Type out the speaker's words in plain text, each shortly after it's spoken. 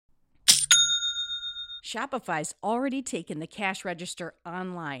Shopify's already taken the cash register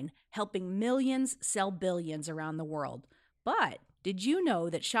online, helping millions sell billions around the world. But did you know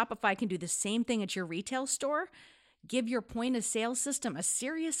that Shopify can do the same thing at your retail store? Give your point of sale system a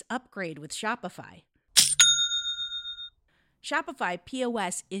serious upgrade with Shopify. Shopify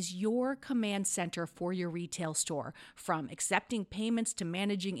POS is your command center for your retail store. From accepting payments to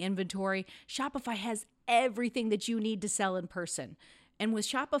managing inventory, Shopify has everything that you need to sell in person. And with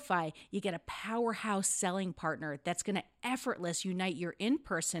Shopify, you get a powerhouse selling partner that's going to effortlessly unite your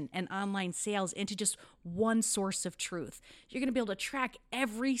in-person and online sales into just one source of truth. You're going to be able to track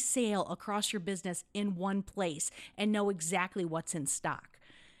every sale across your business in one place and know exactly what's in stock.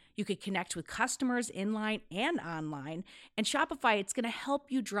 You could connect with customers inline and online. And Shopify, it's going to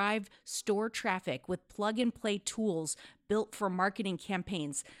help you drive store traffic with plug-and-play tools built for marketing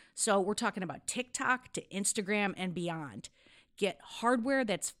campaigns. So we're talking about TikTok to Instagram and beyond. Get hardware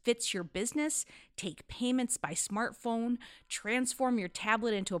that fits your business, take payments by smartphone, transform your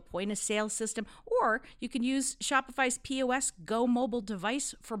tablet into a point-of-sale system, or you can use Shopify's POS Go mobile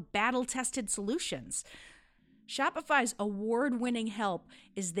device for battle-tested solutions. Shopify's award-winning help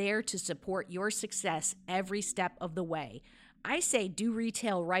is there to support your success every step of the way. I say do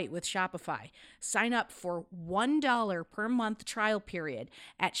retail right with Shopify. Sign up for $1 per month trial period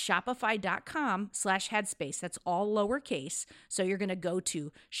at shopify.com/headspace. That's all lowercase. So you're going to go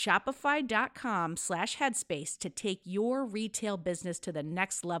to shopify.com/headspace to take your retail business to the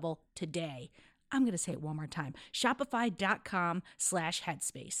next level today. I'm going to say it one more time.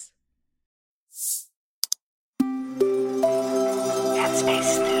 Shopify.com/headspace. Headspace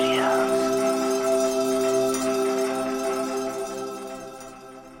Studios.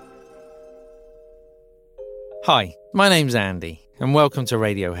 Hi, my name's Andy, and welcome to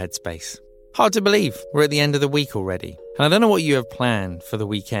Radio Headspace. Hard to believe, we're at the end of the week already, and I don't know what you have planned for the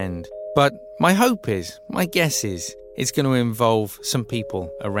weekend, but my hope is, my guess is, it's going to involve some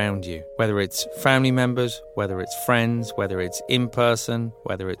people around you, whether it's family members, whether it's friends, whether it's in person,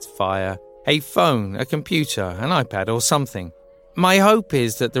 whether it's via a phone, a computer, an iPad, or something. My hope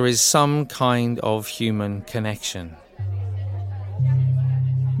is that there is some kind of human connection.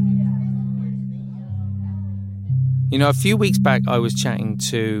 You know, a few weeks back, I was chatting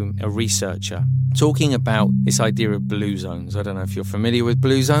to a researcher talking about this idea of blue zones. I don't know if you're familiar with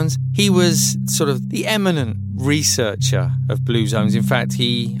blue zones. He was sort of the eminent researcher of blue zones. In fact,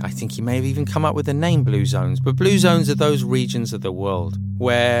 I think he may have even come up with the name blue zones. But blue zones are those regions of the world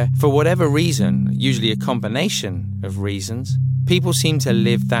where, for whatever reason, usually a combination of reasons, people seem to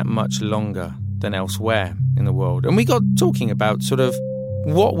live that much longer than elsewhere in the world. And we got talking about sort of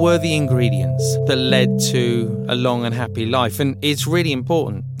what were the ingredients that led to a long and happy life? And it's really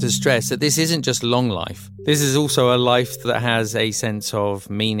important to stress that this isn't just long life. This is also a life that has a sense of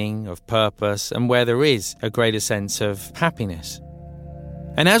meaning, of purpose, and where there is a greater sense of happiness.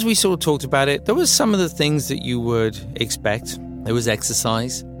 And as we sort of talked about it, there was some of the things that you would expect. There was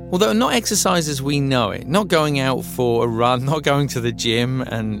exercise, although not exercise as we know it, not going out for a run, not going to the gym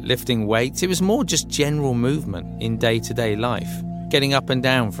and lifting weights. It was more just general movement in day-to-day life. Getting up and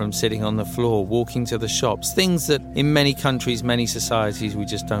down from sitting on the floor, walking to the shops, things that in many countries, many societies, we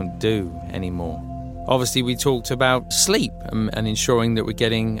just don't do anymore. Obviously, we talked about sleep and ensuring that we're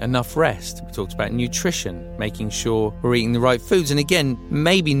getting enough rest. We talked about nutrition, making sure we're eating the right foods. And again,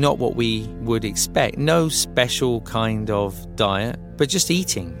 maybe not what we would expect. No special kind of diet, but just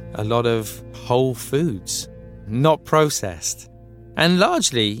eating a lot of whole foods, not processed. And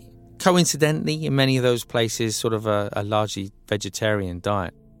largely, coincidentally, in many of those places, sort of a largely vegetarian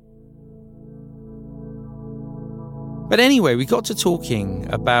diet. But anyway, we got to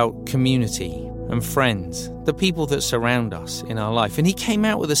talking about community and friends, the people that surround us in our life. And he came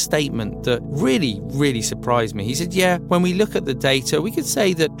out with a statement that really, really surprised me. He said, yeah, when we look at the data, we could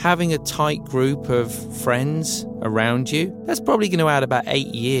say that having a tight group of friends around you, that's probably going to add about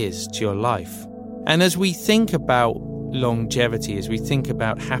 8 years to your life. And as we think about longevity, as we think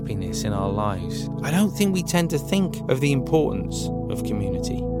about happiness in our lives, I don't think we tend to think of the importance of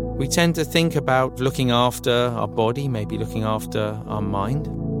community. We tend to think about looking after our body, maybe looking after our mind,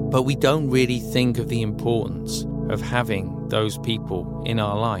 but we don't really think of the importance of having those people in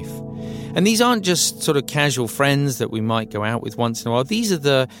our life. And these aren't just sort of casual friends that we might go out with once in a while. These are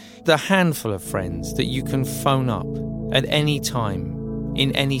the handful of friends that you can phone up at any time,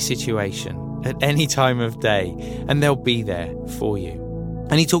 in any situation, at any time of day, and they'll be there for you.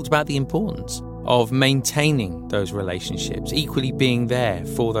 And he talked about the importance of maintaining those relationships, equally being there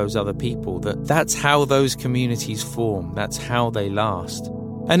for those other people, that's how those communities form, that's how they last.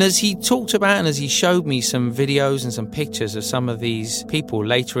 And as he talked about and as he showed me some videos and some pictures of some of these people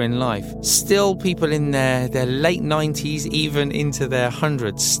later in life, still people in their late 90s, even into their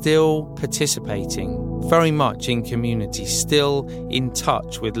hundreds, still participating very much in community, still in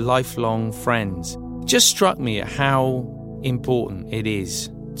touch with lifelong friends, just struck me at how important it is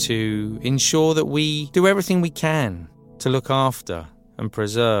to ensure that we do everything we can to look after and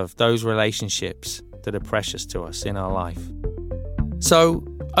preserve those relationships that are precious to us in our life. So,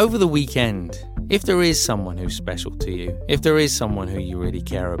 over the weekend, if there is someone who's special to you, if there is someone who you really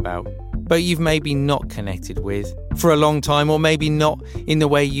care about, but you've maybe not connected with for a long time, or maybe not in the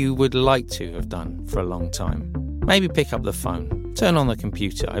way you would like to have done for a long time, maybe pick up the phone, turn on the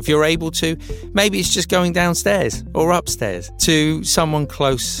computer. If you're able to, maybe it's just going downstairs or upstairs to someone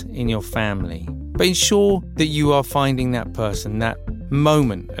close in your family. But ensure that you are finding that person, that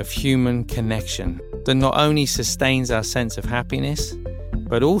moment of human connection that not only sustains our sense of happiness,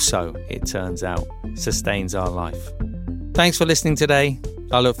 but also, it turns out, sustains our life. Thanks for listening today.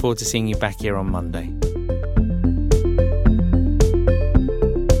 I look forward to seeing you back here on Monday.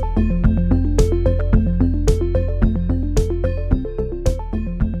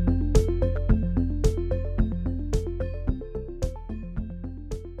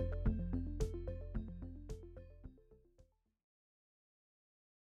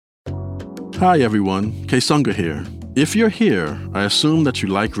 Hi everyone, Kesunga here. If you're here, I assume that you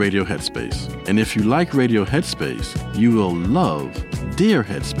like Radio Headspace. And if you like Radio Headspace, you will love Dear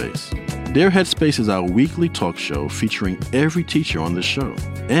Headspace. Dear Headspace is our weekly talk show featuring every teacher on the show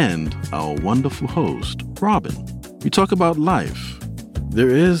and our wonderful host, Robin. We talk about life. There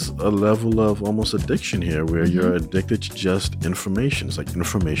is a level of almost addiction here where you're addicted to just information. It's like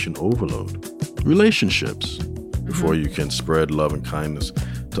information overload. Relationships. Before you can spread love and kindness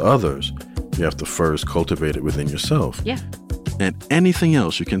to others, you have to first cultivate it within yourself. Yeah. And anything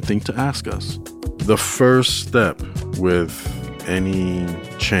else you can think to ask us. The first step with any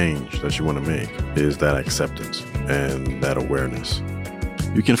change that you want to make is that acceptance and that awareness.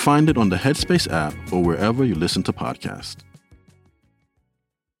 You can find it on the Headspace app or wherever you listen to podcasts.